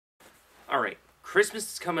Alright,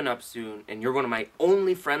 Christmas is coming up soon, and you're one of my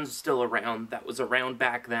only friends still around that was around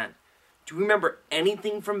back then. Do you remember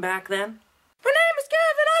anything from back then? My name is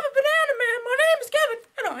Kevin, I'm a banana man. My name is Kevin,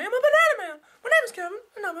 and I am a banana man. My name is Kevin,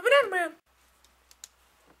 and I'm a banana man.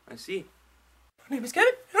 I see. My name is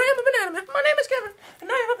Kevin, and I am a banana man. My name is Kevin, and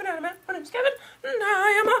I am a banana man. My name is Kevin, and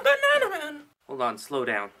I am a banana man. Hold on, slow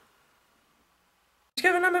down.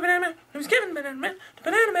 Kevin, I'm a banana man. My name is Kevin, banana man. The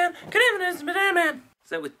banana man. Kevin is a banana man. Is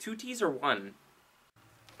that with 2 T's or 1?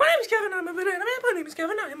 My name is Kevin, I'm a banana man. My name is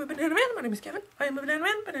Kevin, I am a banana man. My name is Kevin, I am a banana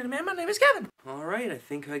man. My name is Kevin. Alright, I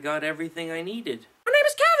think I got everything I needed. My name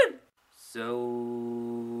is Kevin. So...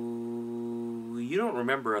 you don't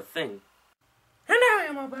remember a thing. And I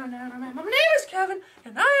am a banana man. My name is Kevin,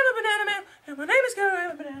 and I am a banana man. And my name is Kevin, I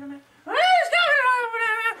am a banana man. My name is Kevin, and I am a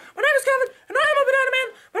banana man. My name is Kevin, and I am a banana man.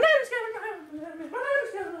 My name is Kevin, and I am a banana man.